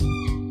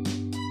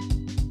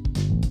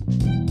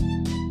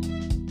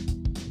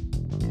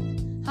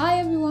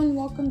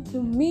welcome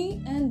to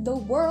Me and the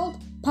World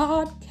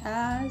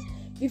podcast.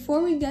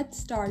 Before we get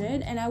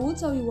started, and I will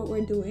tell you what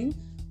we're doing,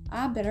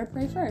 I better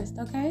pray first,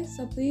 okay?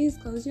 So please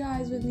close your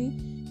eyes with me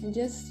and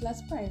just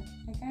let's pray,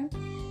 okay?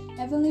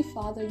 Heavenly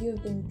Father, you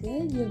have been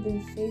good, you have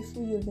been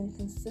faithful, you have been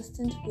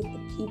consistent with the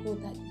people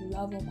that you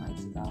love,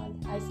 Almighty God.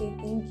 I say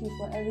thank you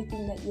for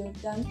everything that you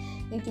have done.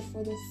 Thank you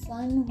for the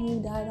Son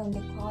who died on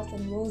the cross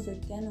and rose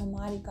again,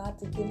 Almighty God,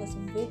 to give us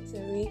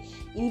victory,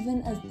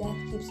 even as death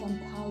keeps on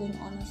prowling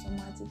on us,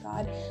 Almighty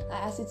God. I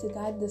ask you to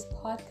guide this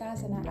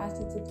podcast, and I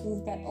ask you to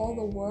please let all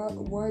the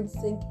words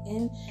sink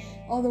in,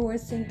 all the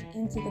words sink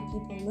into the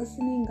people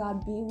listening.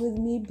 God, be with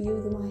me, be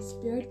with my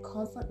spirit,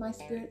 comfort my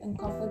spirit, and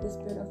comfort the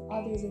spirit of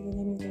others in the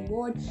name of the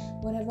Lord.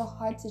 Whatever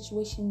hard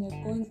situation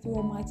they're going through,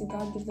 Almighty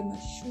God, give them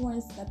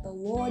assurance that the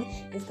Lord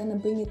is going to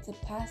bring it to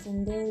pass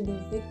and there will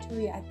be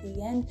victory at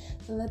the end.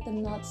 So let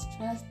them not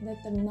stress,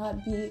 let them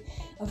not be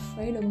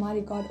afraid,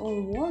 Almighty God,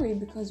 or worry,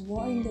 because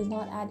worrying does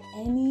not add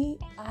any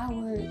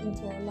hour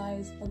into our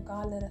lives. But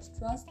God, let us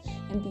trust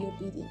and be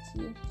obedient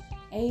to you.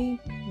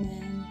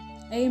 Amen.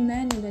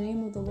 Amen. In the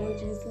name of the Lord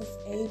Jesus,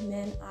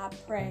 amen. I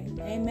pray.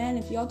 Amen.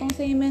 If y'all don't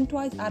say amen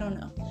twice, I don't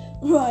know.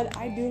 But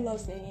I do love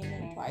saying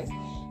amen twice.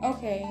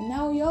 Okay,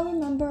 now y'all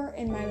remember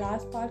in my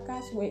last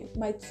podcast,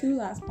 my two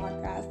last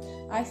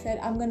podcasts, I said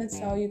I'm going to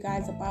tell you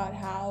guys about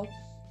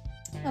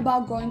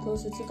growing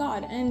closer to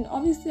God. And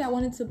obviously I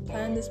wanted to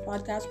plan this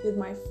podcast with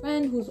my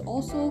friend who's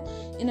also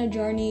in a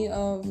journey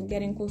of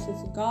getting closer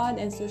to God,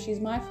 and so she's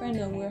my friend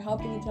and we're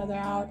helping each other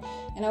out,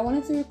 and I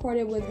wanted to record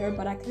it with her,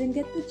 but I couldn't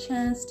get the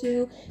chance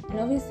to. And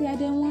obviously I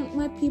didn't want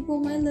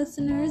my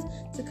listeners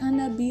to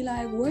kind of be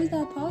like, where's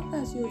that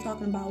podcast you were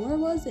talking about, where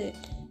was it?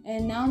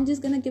 And now I'm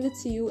just gonna give it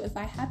to you. If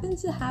I happen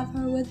to have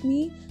her with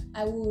me,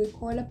 I will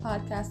record a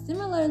podcast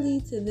similarly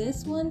to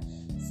this one,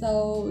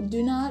 so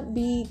do not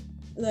be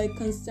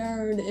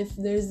concerned if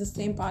there's the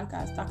same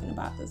podcast talking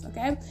about this,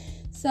 okay?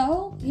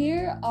 So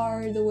here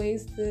are the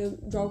ways to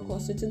draw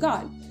closer to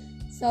God.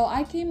 So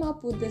I came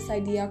up with this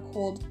idea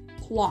called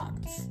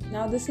PLOCTS.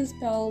 Now this is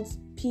spelled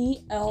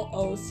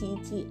PLOCTS,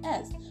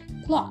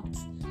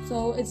 PLOCTS.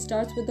 So it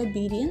starts with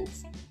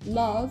obedience,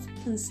 love,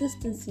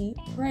 consistency,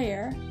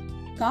 prayer,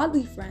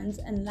 godly friends,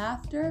 and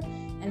laughter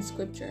and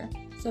scripture.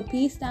 So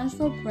P stands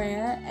for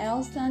prayer,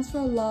 L stands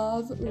for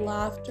love,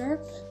 laughter,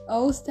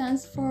 O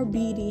stands for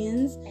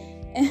obedience,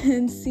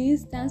 and C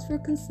stands for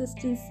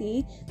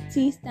consistency,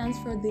 T stands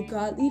for the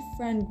godly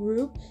friend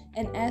group,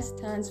 and S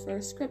stands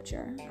for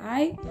scripture.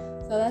 Alright?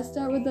 So let's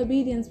start with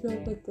obedience real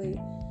quickly.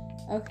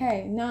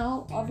 Okay,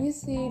 now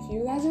obviously if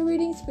you guys are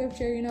reading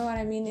scripture, you know what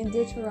I mean. In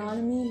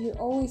Deuteronomy, he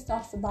always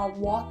talks about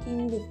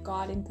walking with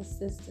God in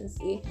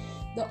consistency.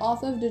 The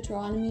author of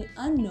Deuteronomy,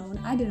 unknown,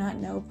 I do not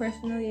know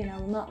personally, and I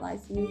will not lie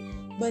to you,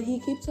 but he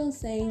keeps on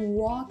saying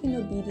walk in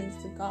obedience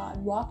to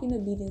God, walk in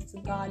obedience to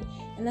God.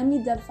 And let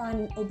me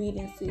define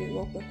obedience to you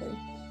real quickly.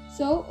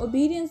 So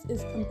obedience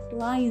is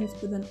compliance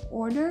with an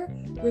order,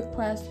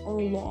 request,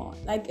 or law.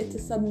 Like it's a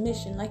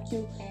submission. Like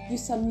you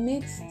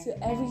submit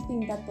to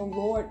everything that the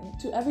Lord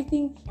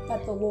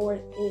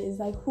is,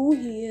 like who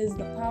He is,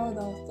 the power,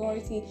 the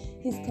authority,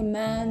 His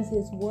commands,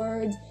 His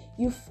words.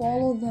 You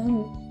follow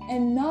them,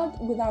 and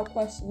not without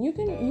question. You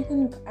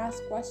can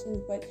ask questions,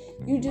 but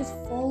you just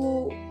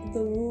follow the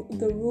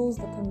rules,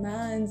 the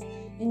commands,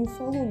 and you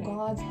follow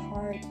God's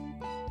heart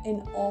in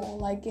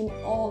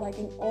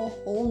all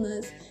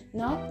wholeness,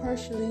 not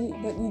partially,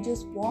 but you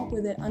just walk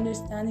with it,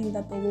 understanding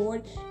that the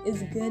Lord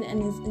is good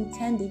and is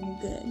intending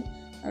good.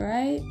 All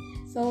right.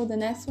 So the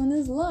next one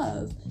is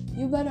love.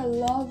 You better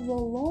love the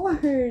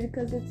Lord,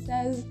 because it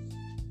says,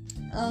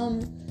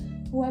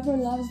 whoever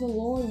loves the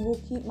Lord will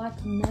keep my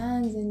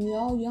commands. And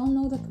y'all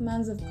know the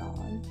commands of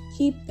God.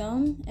 Keep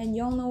them, and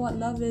y'all know what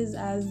love is,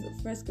 as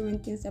 1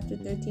 Corinthians chapter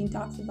 13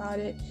 talks about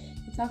it.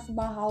 It talks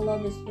about how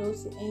love is slow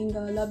to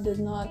anger. Love does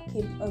not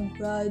keep a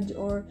grudge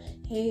or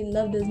hate.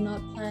 Love does not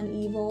plan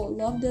evil.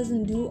 Love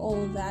doesn't do all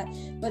of that,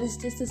 but it's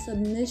just a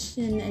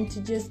submission and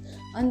to just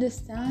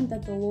understand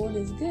that the Lord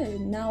is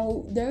good.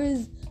 Now, there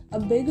is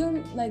a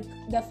bigger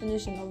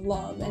definition of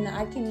love, and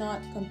I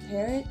cannot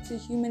compare it to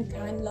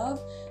humankind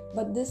love,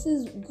 but this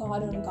is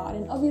God on God.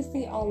 And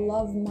obviously our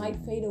love might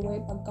fade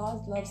away, but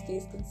God's love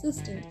stays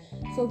consistent.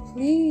 So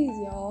please,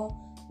 y'all,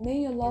 may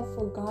your love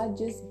for God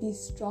just be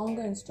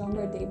stronger and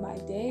stronger day by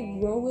day.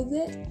 Grow with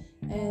it,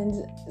 and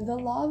the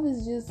love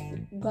is just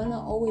gonna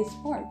always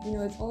spark.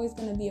 It's always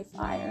gonna be a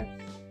fire.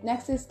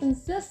 Next is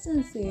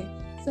consistency.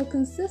 So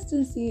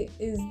consistency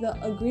is the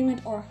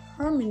agreement or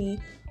harmony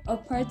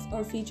of parts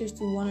or features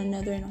to one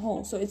another in a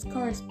whole. So it's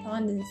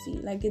correspondency.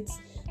 It's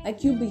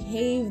like you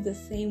behave the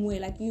same way.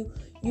 Like you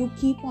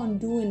keep on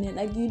doing it.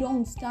 Like you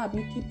don't stop.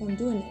 You keep on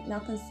doing it. Now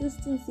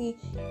consistency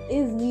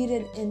is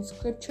needed in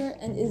scripture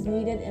and is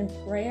needed in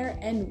prayer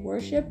and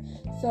worship.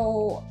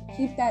 So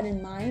keep that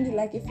in mind.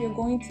 Like if you're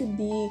going to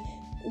be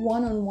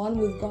one-on-one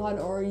with God,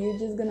 or you're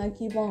just gonna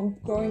keep on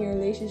growing your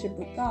relationship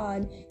with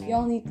God,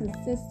 y'all need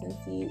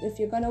consistency. If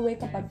you're gonna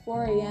wake up at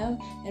 4 a.m.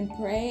 and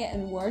pray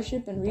and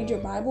worship and read your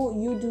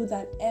Bible, you do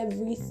that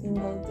every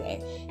single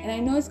day. And I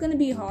know it's gonna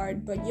be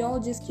hard, but y'all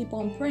just keep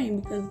on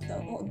praying, because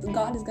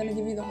God is gonna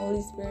give you the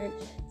Holy Spirit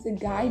to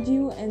guide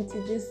you and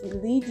to just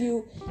lead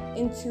you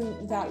into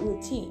that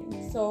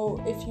routine.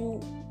 So if you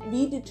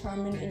be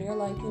determined and you're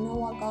like, you know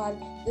what, God,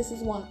 this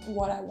is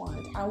what I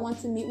want. I want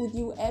to meet with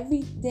you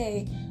every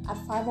day at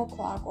 5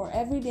 o'clock, or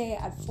every day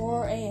at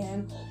 4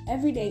 a.m.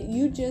 Every day,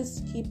 you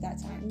just keep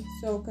that time.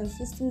 So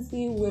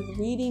consistency with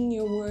reading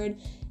your word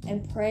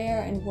and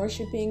prayer and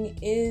worshiping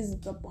is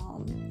the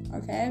bomb,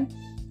 okay?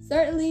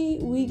 Thirdly,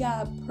 we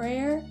got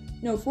prayer.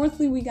 No,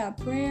 fourthly, we got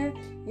prayer.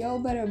 Y'all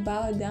better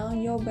bow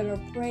down. Y'all better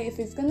pray. If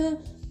it's gonna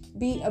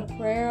be a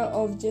prayer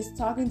of just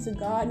talking to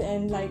God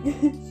and like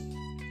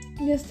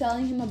just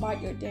telling him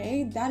about your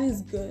day, that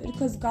is good,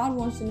 because God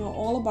wants to know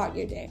all about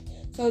your day.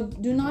 So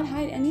do not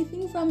hide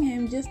anything from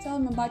him. Just tell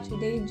him about your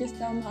day. Just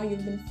tell him how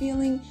you've been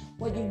feeling,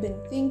 what you've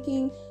been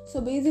thinking.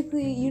 So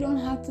basically, you don't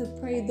have to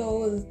pray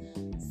those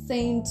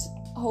saint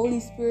Holy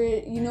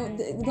Spirit,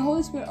 the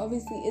Holy Spirit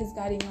obviously is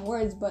guiding your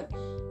words, but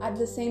at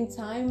the same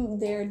time,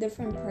 there are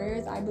different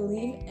prayers, I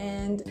believe,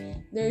 and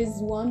there's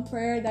one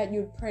prayer that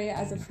you pray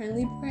as a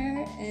friendly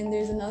prayer, and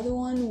there's another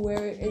one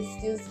where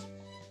it's just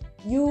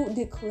you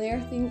declare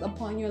things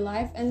upon your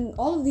life. And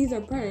all of these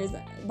are prayers,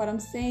 but I'm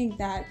saying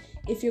that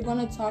if you're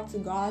gonna talk to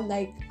God,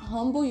 like,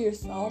 humble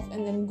yourself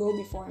and then go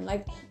before him.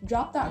 Like,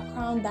 drop that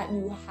crown that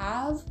you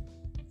have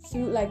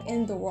through, like,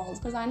 in the world,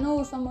 because I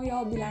know some of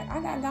y'all be like,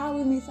 I got God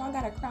with me, so I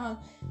got a crown.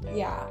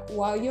 Yeah,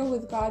 while you're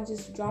with God,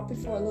 just drop it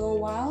for a little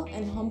while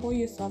and humble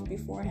yourself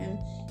before him,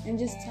 and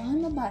just tell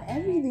him about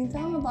everything.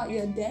 Tell him about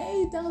your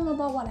day, tell him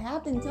about what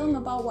happened, tell him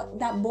about what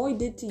that boy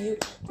did to you,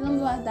 tell him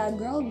about that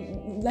girl,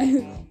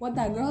 like what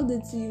that girl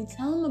did to you,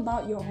 tell him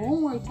about your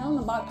homework, tell him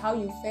about how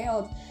you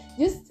failed.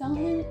 Just tell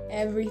him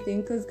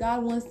everything, because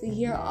God wants to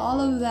hear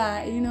all of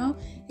that.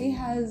 He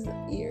has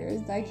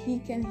ears, like, he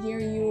can hear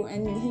you,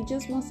 and he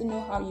just wants to know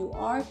how you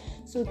are.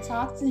 So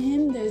talk to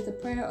him. There's the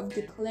prayer of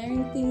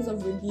declaring things,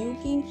 of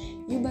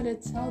rebuking. You better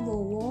tell the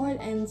Lord,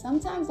 and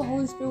sometimes the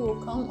Holy Spirit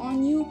will come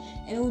on you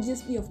and it will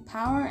just be of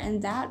power. And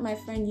that, my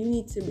friend, you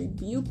need to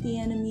rebuke the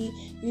enemy.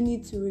 You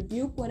need to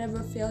rebuke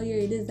whatever failure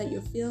it is that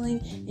you're feeling,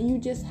 and you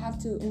just have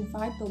to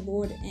invite the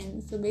Lord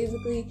in. So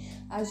basically,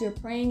 as you're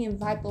praying,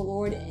 invite the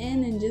Lord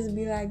in and just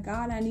be like,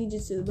 God, I need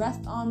you to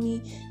rest on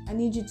me. I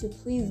need you to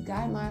please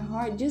guide my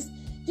heart.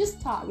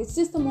 Just talk. It's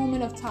just a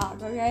moment of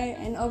talk, okay?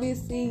 And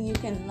obviously you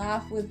can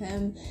laugh with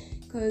him,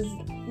 because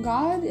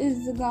God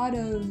is the God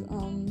of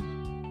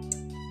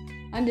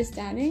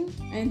understanding,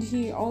 and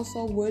he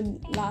also would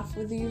laugh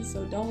with you,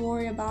 so don't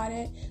worry about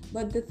it.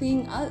 But the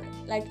thing,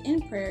 like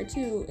in prayer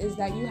too, is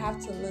that you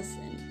have to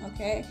listen,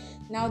 okay?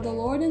 Now the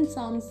Lord in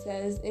Psalms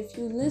says, if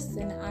you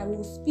listen, I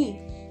will speak.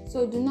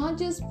 So do not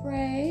just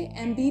pray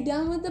and be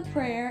done with the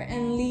prayer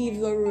and leave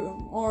the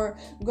room or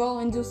go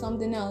and do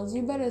something else.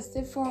 You better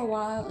sit for a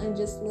while and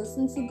just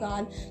listen to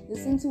God.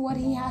 Listen to what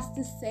he has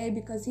to say,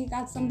 because he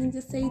got something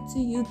to say to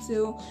you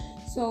too.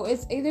 So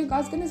it's either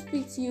God's going to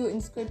speak to you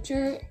in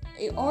scripture,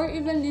 or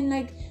even in,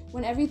 like,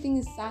 when everything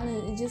is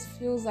silent, it just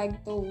feels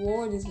like the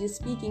Lord is just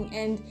speaking.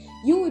 And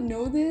you would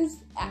know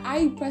this.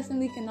 I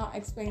personally cannot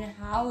explain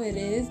how it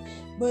is,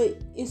 but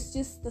it's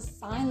just the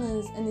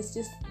silence, and it's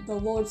just the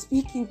Lord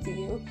speaking to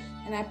you.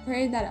 And I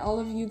pray that all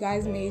of you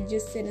guys may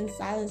just sit in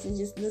silence and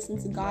just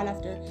listen to God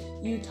after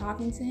you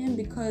talking to him,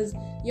 because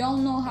y'all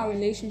know how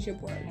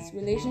relationship works.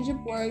 Relationship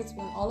works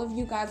when all of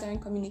you guys are in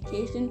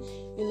communication.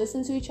 You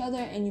listen to each other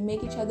and you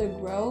make each other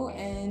grow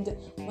and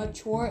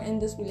mature in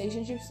this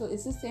relationship. So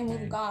it's the same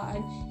with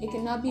God. It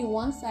cannot be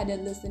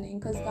one-sided listening,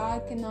 because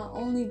God cannot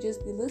only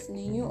just be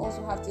listening. You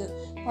also have to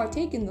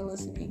partake in the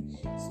listening.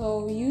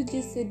 So you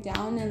just sit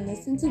down and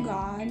listen to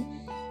God,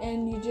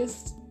 and you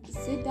just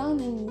sit down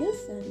and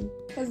listen,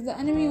 because the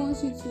enemy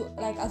wants you to,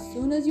 like, as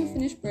soon as you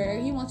finish prayer,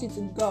 he wants you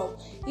to go.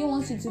 He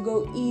wants you to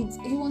go eat.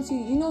 He wants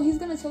you, he's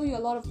gonna tell you a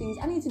lot of things.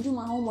 I need to do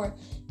my homework.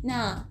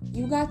 Nah,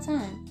 you got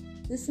time.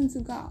 Listen to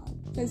God,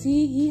 because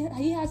he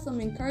has some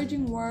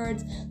encouraging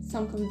words,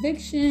 some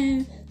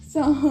conviction,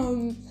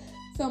 some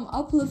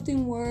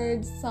uplifting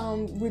words,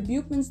 some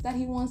rebukements that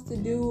he wants to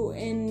do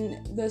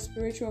in the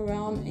spiritual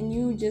realm, and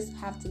you just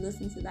have to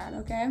listen to that,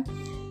 okay?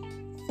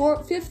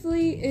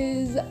 Fifthly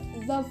is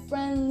the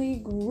friendly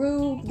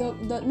group,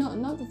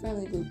 not the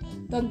friendly group,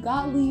 the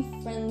godly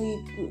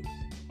friendly group.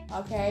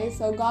 Okay,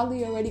 so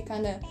godly already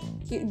kind of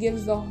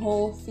gives the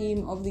whole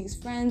theme of these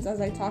friends, as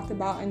I talked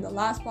about in the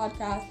last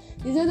podcast.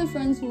 These are the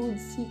friends who would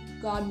seek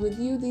God with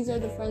you. These are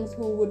the friends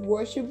who would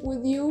worship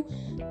with you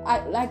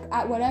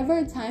at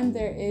whatever time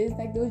there is.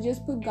 Like, they'll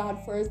just put God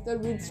first. They'll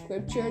read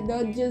scripture.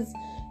 They'll just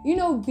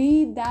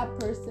be that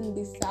person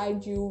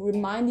beside you,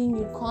 reminding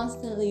you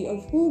constantly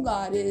of who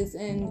God is,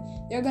 and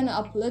they're gonna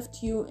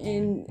uplift you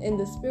in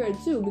the spirit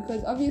too,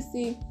 because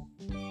obviously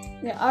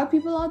there are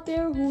people out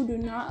there who do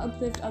not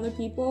uplift other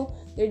people.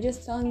 They're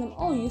just telling them,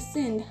 oh, you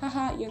sinned,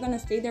 haha, you're gonna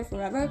stay there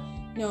forever.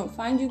 No,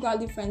 find you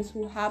godly friends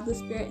who have the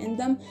Spirit in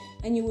them,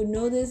 and you would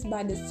know this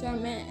by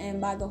discernment and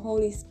by the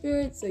Holy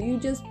Spirit. So you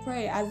just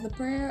pray. As the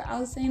prayer I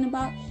was saying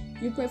about,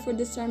 you pray for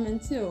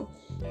discernment too.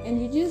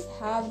 And you just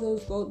have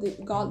those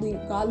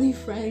godly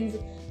friends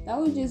that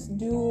would just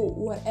do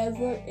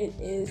whatever it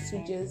is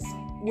to just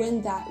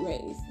win that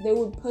race. They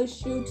would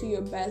push you to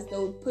your best. They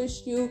would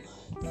push you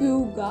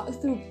through God,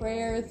 through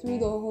prayer, through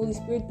the Holy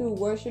Spirit, through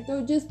worship. They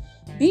would just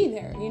be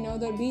there,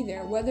 they'll be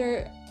there,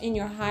 whether in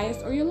your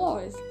highest or your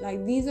lowest.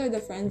 Like, these are the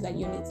friends that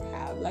you need to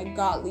have, like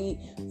godly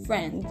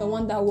friends, the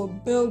one that will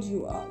build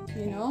you up,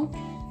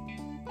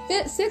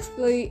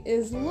 Sixthly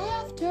is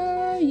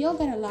laughter. Y'all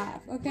gotta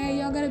laugh, okay?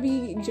 Y'all gotta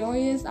be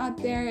joyous out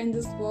there in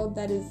this world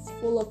that is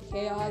full of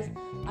chaos.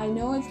 I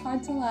know it's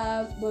hard to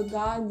laugh, but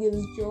God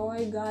gives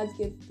joy, God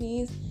gives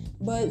peace.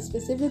 But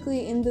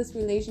specifically in this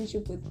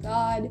relationship with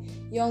God,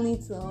 y'all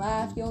need to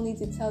laugh. Y'all need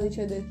to tell each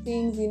other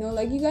things,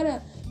 like you gotta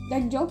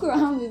joke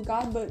around with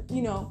God, but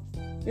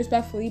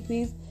respectfully,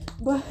 please.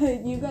 But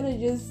you gotta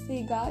just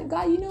say, God,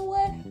 you know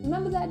what?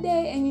 Remember that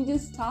day? And you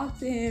just talk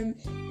to him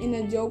in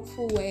a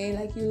jokeful way,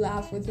 like you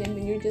laugh with him,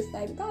 and you're just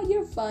like, God,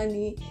 you're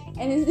funny.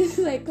 And it's just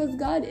like, because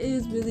God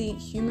is really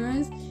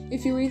humorous.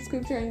 If you read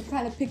scripture and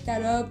kind of pick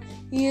that up,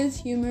 he is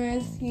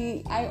humorous.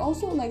 I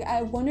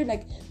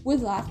wondered,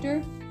 with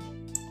laughter,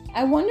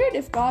 I wondered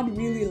if God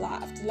really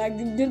laughed. Like,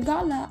 did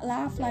God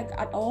laugh,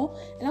 at all?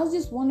 And I was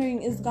just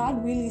wondering, is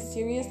God really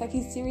serious? Like,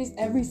 he's serious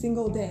every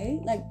single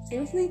day? Like,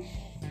 seriously?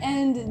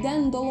 And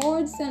then the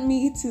Lord sent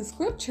me to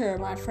scripture,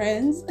 my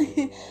friends.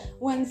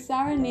 When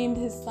Sarah named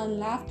his son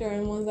Laughter,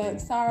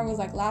 and Sarah was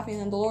laughing,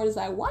 and the Lord is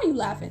like, why are you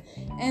laughing?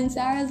 And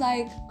Sarah's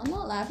like, I'm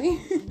not laughing.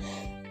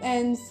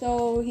 And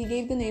so he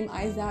gave the name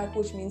Isaac,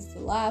 which means to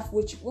laugh,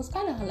 which was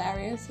kind of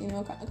hilarious,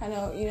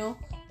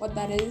 what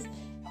that is.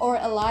 Or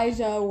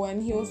Elijah,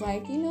 when he was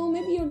like,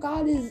 maybe your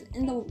God is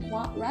in the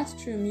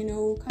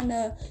restroom, kind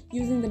of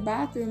using the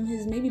bathroom,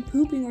 he's maybe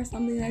pooping or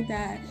something like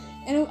that.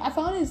 And I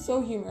found it so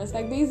humorous.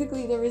 Like,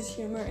 basically, there is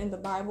humor in the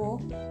Bible.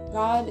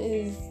 God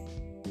is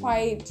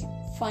quite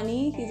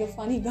funny. He's a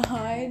funny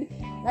God.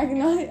 Like,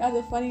 not as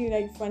a funny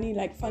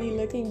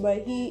looking,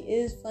 but he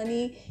is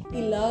funny.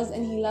 He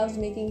loves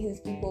making his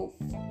people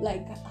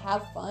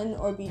have fun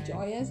or be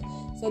joyous.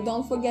 So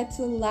don't forget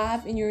to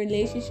laugh in your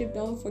relationship.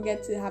 Don't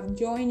forget to have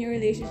joy in your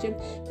relationship,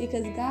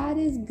 because God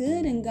is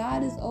good and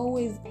God is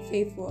always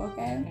faithful,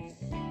 okay?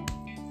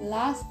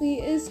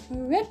 Lastly is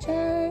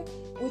scripture,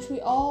 which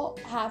we all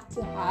have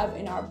to have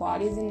in our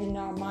bodies and in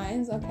our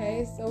minds,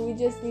 okay? So we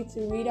just need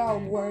to read our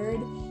word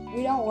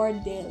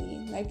daily.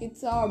 Like,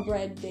 it's our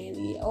bread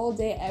daily, all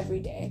day, every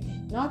day.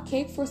 Not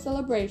cake for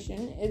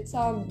celebration. It's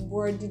our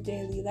word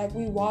daily. Like,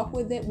 we walk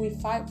with it, we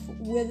fight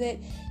with it,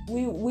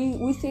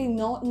 we say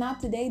no, not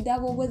today,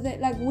 devil, with it.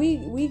 Like,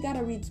 we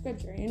gotta read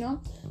scripture,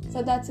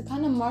 so that to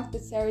kind of mark the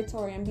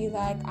territory and be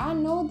like, I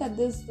know that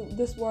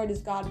this word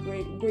is God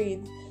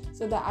breathed,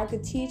 so that I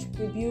could teach,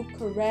 rebuke,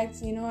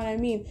 correct, you know what I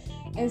mean?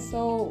 And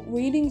so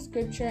reading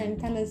scripture and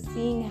kind of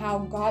seeing how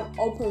God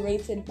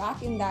operated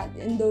back in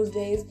those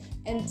days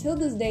and till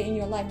this day in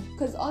your life,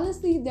 because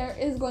honestly, there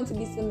is going to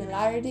be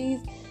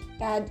similarities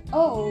that,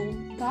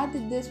 God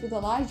did this with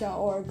Elijah,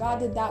 or God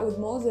did that with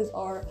Moses,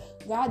 or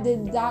God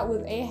did that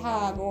with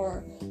Ahab,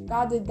 or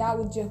God did that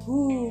with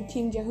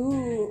King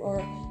Jehu,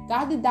 or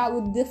God did that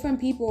with different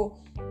people.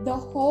 The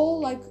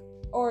whole,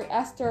 or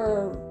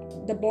Esther,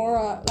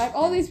 Deborah,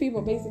 all these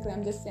people, basically,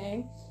 I'm just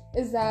saying,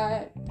 is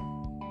that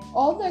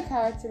all the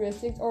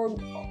characteristics of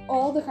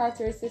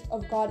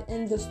God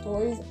in the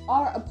stories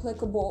are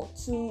applicable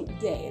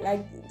today.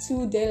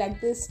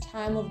 This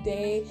time of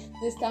day,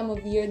 this time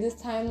of year, this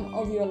time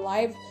of your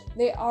life,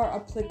 they are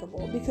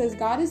applicable, because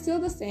God is still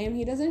the same.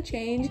 He doesn't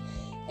change,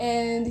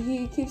 and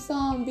he keeps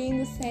on being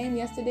the same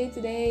yesterday,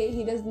 today.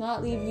 He does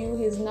not leave you.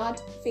 He's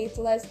not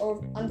faithless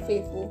or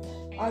unfaithful.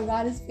 Our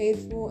God is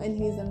faithful, and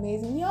he's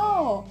amazing.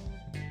 Yo,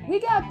 we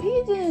got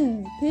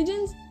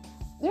pigeons.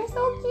 They're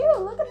so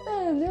cute. Look at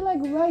them. They're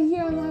right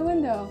here on my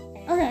window.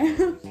 Okay.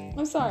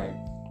 I'm sorry.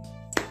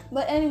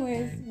 But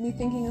anyways, me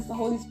thinking it's the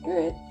Holy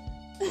Spirit.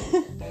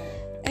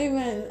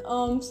 Amen.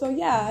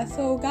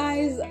 So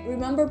guys,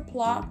 remember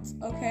plot,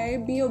 okay?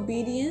 Be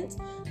obedient.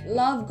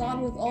 Love God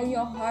with all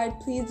your heart.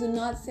 Please do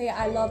not say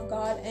I love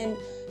God and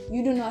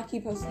you do not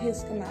keep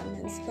his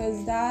commandments,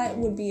 because that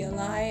would be a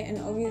lie. And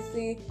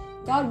obviously,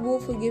 God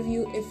will forgive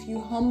you if you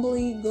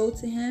humbly go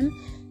to him,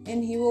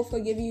 and he will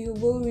forgive you. He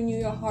will renew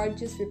your heart.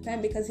 Just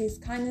repent, because his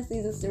kindness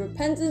leads us to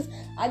repentance.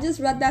 I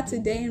just read that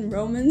today in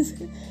Romans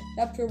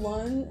chapter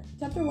 1,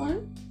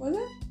 was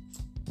it?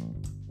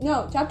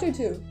 No, chapter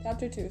 2,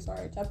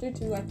 sorry. Chapter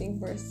 2, I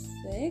think verse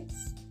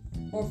 6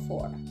 or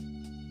 4.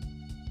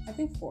 I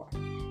think 4.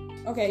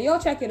 Okay, y'all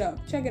check it out.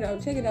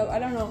 I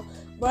don't know.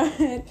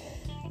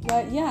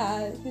 But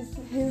yeah,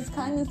 his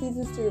kindness leads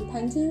us to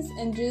repentance,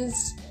 and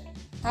just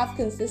have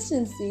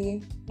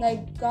consistency.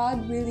 Like,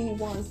 God really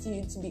wants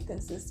you to be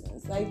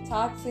consistent. Like,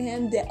 talk to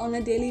him on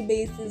a daily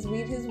basis,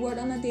 read his word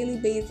on a daily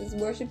basis,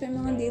 worship him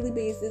on a daily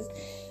basis,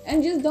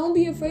 and just don't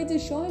be afraid to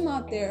show him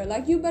out there.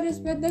 Like, you better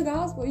spread the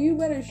gospel. You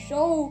better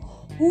show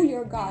who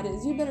your God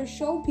is. You better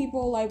show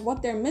people like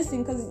what they're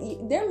missing, because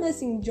they're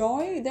missing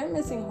joy, they're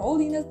missing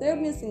holiness, they're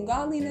missing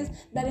godliness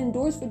that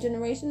endures for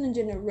generation and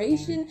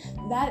generation.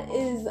 That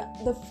is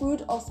the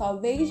fruit of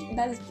salvation.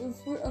 That is the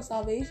fruit of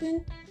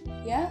salvation.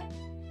 Yeah.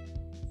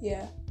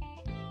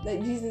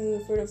 That Jesus is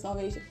the fruit of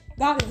salvation.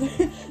 God is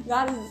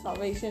the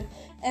salvation.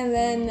 And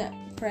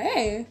then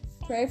pray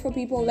for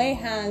people. Lay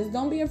hands.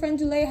 Don't be afraid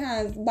to lay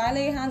hands. By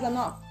lay hands, I'm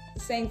not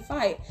saying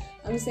fight.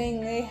 I'm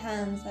saying lay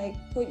hands. Like,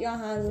 put your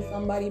hands on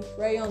somebody,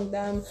 pray on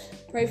them,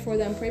 pray for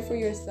them, pray for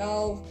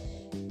yourself,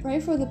 pray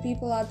for the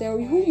people out there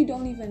who you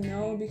don't even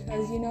know,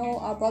 because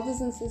our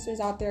brothers and sisters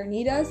out there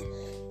need us.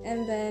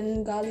 And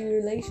then godly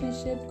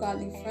relationship,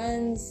 godly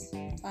friends.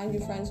 Find you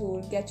friends who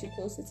will get you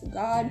closer to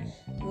God.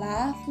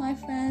 Laugh, my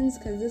friends,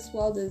 because this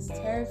world is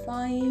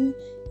terrifying.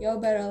 Y'all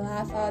better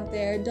laugh out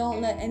there.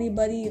 Don't let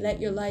anybody let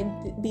your light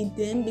be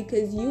dim,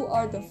 because you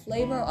are the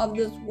flavor of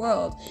this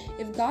world.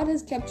 If God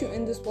has kept you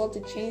in this world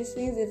to change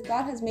things, if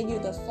God has made you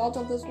the salt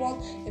of this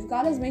world, if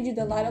God has made you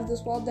the light of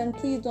this world, then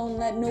please don't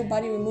let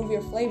nobody remove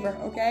your flavor,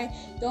 okay?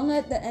 Don't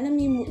let the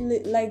enemy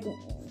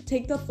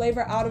take the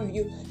flavor out of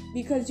you,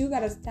 because you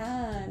gotta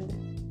stand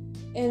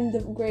in the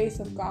grace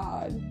of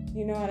God.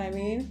 You know what I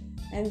mean?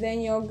 And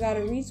then y'all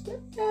gotta read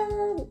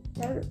scripture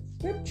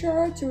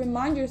to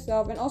remind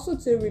yourself, and also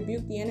to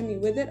rebuke the enemy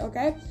with it,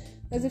 okay?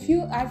 Because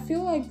I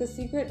feel like the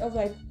secret of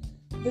like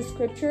the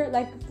scripture,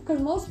 like,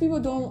 because most people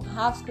don't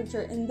have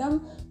scripture in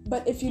them,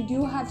 but if you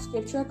do have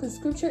scripture, because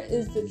scripture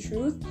is the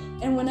truth,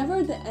 and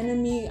whenever the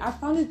enemy, I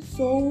found it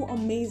so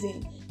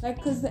amazing, like,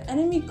 because the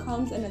enemy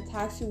comes and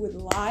attacks you with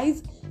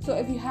lies. So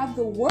if you have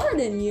the word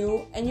in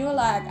you, and you're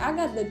like, I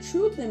got the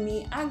truth in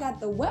me, I got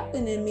the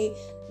weapon in me,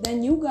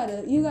 then you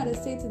gotta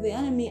say to the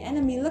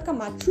enemy, look at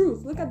my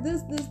truth, look at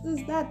this,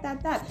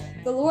 that.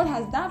 The Lord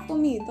has that for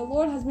me. The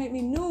Lord has made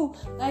me new.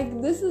 Like,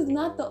 this is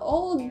not the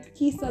old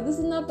Kisa, this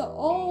is not the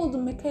old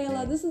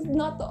Michaela, this is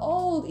not the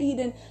old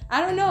Eden. I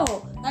don't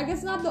know. Like,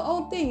 it's not the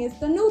old thing, it's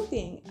the new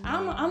thing.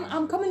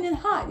 I'm coming in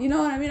hot, you know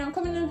what I mean? I'm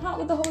coming in hot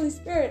with the Holy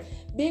Spirit,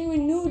 being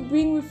renewed,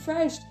 being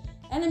refreshed.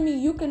 Enemy,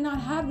 you cannot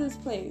have this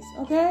place,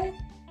 okay?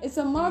 It's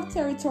a marked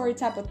territory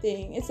type of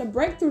thing. It's a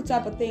breakthrough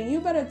type of thing.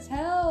 You better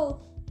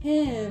tell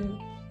him,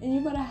 and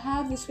you better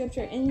have the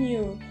scripture in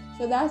you.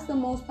 So that's the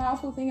most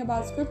powerful thing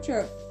about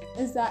scripture,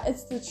 is that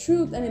it's the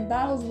truth, and it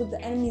battles with the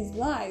enemy's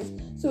lies.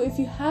 So if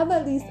you have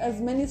at least as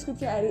many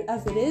scripture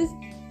as it is,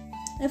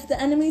 if the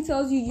enemy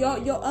tells you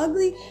you're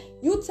ugly,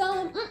 you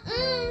tell him,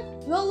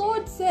 the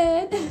Lord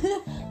said,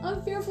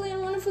 I'm fearfully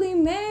and wonderfully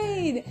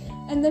made.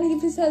 And then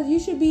if he says you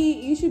should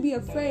be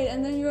afraid,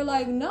 and then you're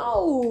like,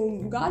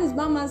 no, God is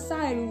by my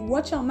side,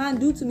 what shall man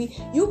do to me?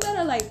 You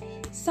better like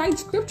cite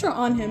scripture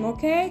on him,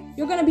 okay?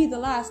 You're gonna be the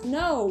last.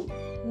 No.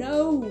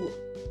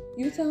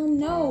 You tell him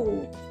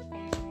no.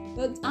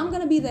 But I'm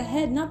gonna be the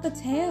head, not the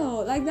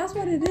tail. Like, that's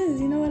what it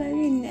is, you know what I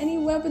mean? Any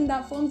weapon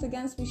that forms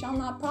against me shall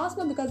not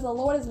prosper, because the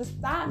Lord is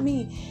beside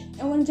me.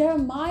 And when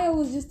Jeremiah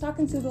was just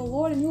talking to the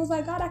Lord, and he was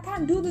like, God, I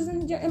can't do this,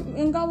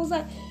 and God was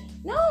like,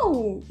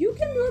 no, you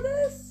can do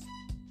this.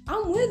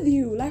 I'm with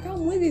you. Like,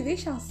 I'm with you. They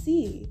shall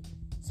see.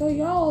 So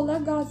y'all,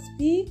 let God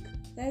speak.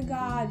 Let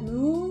God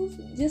move.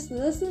 Just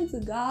listen to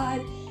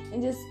God,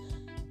 and just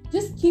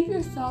keep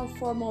yourself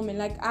for a moment.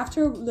 Like,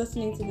 after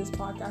listening to this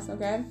podcast,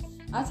 okay?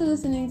 After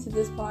listening to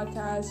this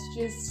podcast,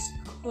 just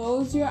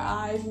close your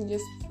eyes and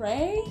just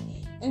pray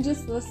and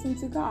just listen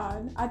to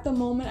God. At the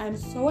moment, I'm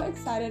so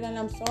excited and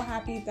I'm so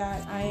happy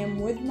that I am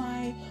with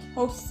my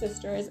host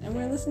sisters, and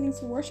we're listening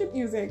to worship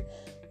music,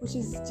 which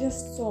is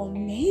just so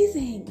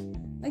amazing.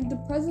 Like, the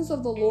presence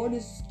of the Lord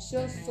is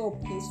just so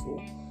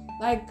peaceful.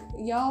 Like,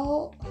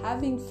 y'all,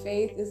 having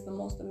faith is the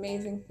most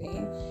amazing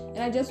thing. And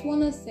I just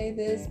want to say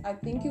this. I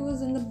think it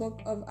was in the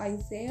book of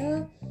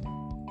Isaiah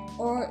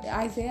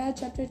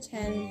chapter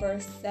 10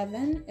 verse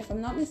 7, if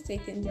I'm not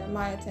mistaken,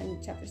 Jeremiah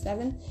 10 chapter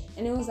 7,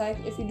 and it was like,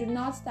 if you do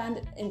not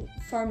stand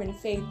firm in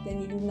faith, then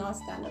you do not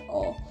stand at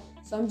all.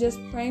 So I'm just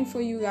praying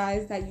for you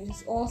guys that you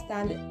all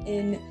stand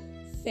in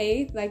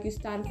faith, like you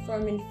stand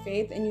firm in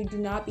faith, and you do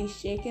not be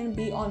shaken.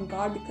 Be on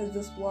guard, because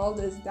this world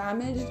is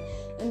damaged,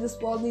 and this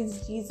world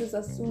needs Jesus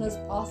as soon as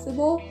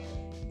possible.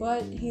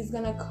 But he's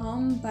gonna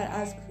come. But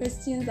as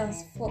Christians,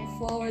 as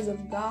followers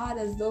of God,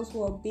 as those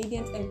who are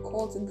obedient and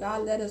called to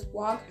God, let us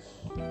walk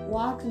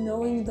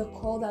knowing the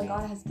call that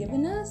God has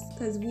given us,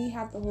 because we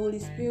have the Holy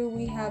Spirit,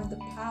 we have the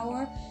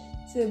power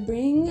to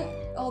bring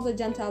all the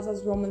Gentiles,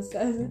 as Romans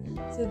says,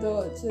 to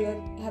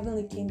the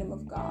heavenly kingdom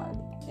of God.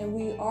 And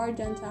we are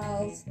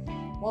Gentiles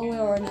one way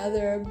or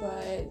another,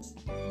 but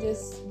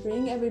just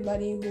bring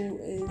everybody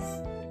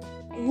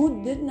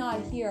who did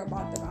not hear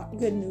about the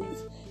good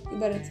news. You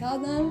better tell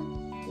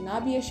them. Do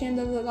not be ashamed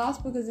of the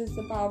gospel, because it's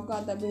the power of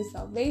God that brings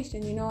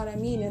salvation. You know what I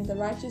mean? And the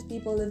righteous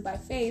people live by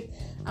faith.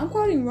 I'm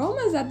quoting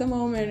Romans at the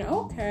moment,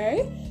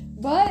 okay?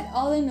 But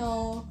all in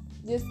all,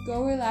 just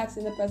go relax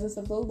in the presence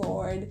of the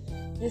Lord.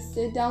 Just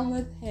sit down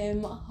with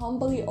him,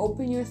 humbly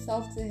open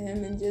yourself to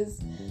him, and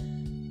just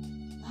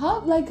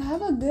have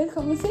a good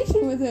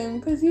conversation with him,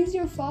 because he's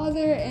your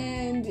father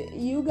and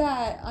you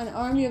got an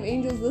army of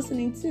angels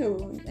listening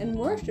too. And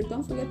worship,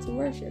 don't forget to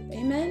worship.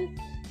 Amen.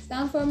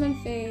 Stand firm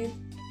in faith,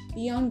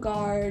 be on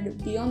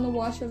guard, be on the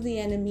watch of the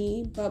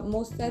enemy, but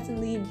most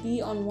certainly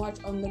be on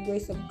watch on the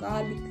grace of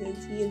God,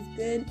 because he is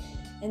good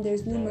and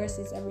there's new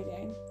mercies every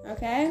day.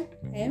 Okay?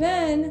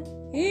 Amen.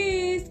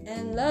 Peace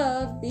and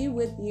love be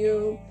with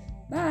you.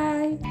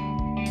 Bye.